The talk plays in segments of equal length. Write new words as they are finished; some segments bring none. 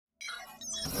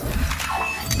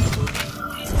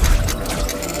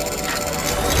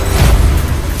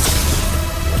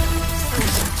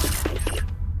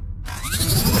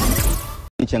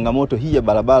changamoto hii ya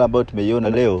barabara ambayo tumeiona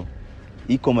leo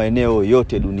iko maeneo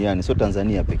yote duniani, sio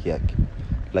Tanzania peke yake.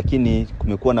 Lakini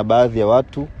kumekuwa na baadhi ya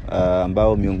watu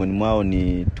ambao miongoni mwao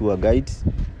ni tour guides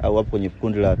au wapo kwenye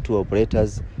kundi la tour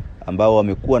operators ambao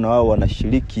wamekuwa na wao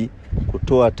wanashiriki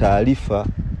kutoa taarifa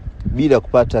bila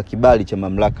kupata kibali cha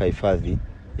mamlaka ya hifadhi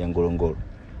ya Ngorongoro.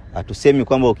 Hatusemi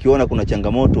kwamba ukiona kuna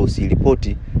changamoto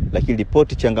usiripoti, lakini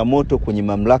ripoti changamoto kwenye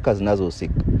mamlaka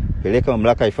zinazohusika. Peleka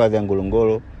mamlaka ya hifadhi ya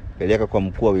Ngorongoro, peleka kwa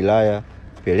mkuu wa wilaya,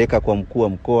 peleka kwa mkuu wa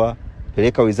mkoa,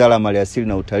 peleka Wizara ya Maliasili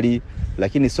na Utalii,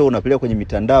 lakini sio unapeleka kwenye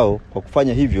mitandao. Kwa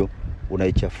kufanya hivyo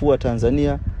unaichafua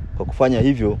Tanzania, kwa kufanya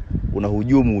hivyo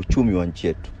unahujumu uchumi wa nchi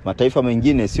yetu. Mataifa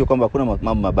mengine sio kwamba hakuna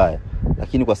mambo mabaya,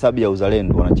 lakini kwa sababu ya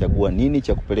uzalendo wanachagua nini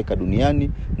cha kupeleka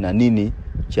duniani na nini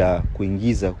cha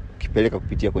kuingiza kipeleka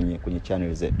kupitia kwenye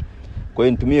channel zetu. Kwa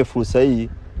hiyo nitumie fursa hii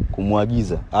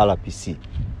kumwagiza RPC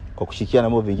kwa kushirikiana na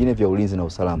mambo vingine vya ulinzi na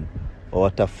usalama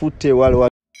watafute wale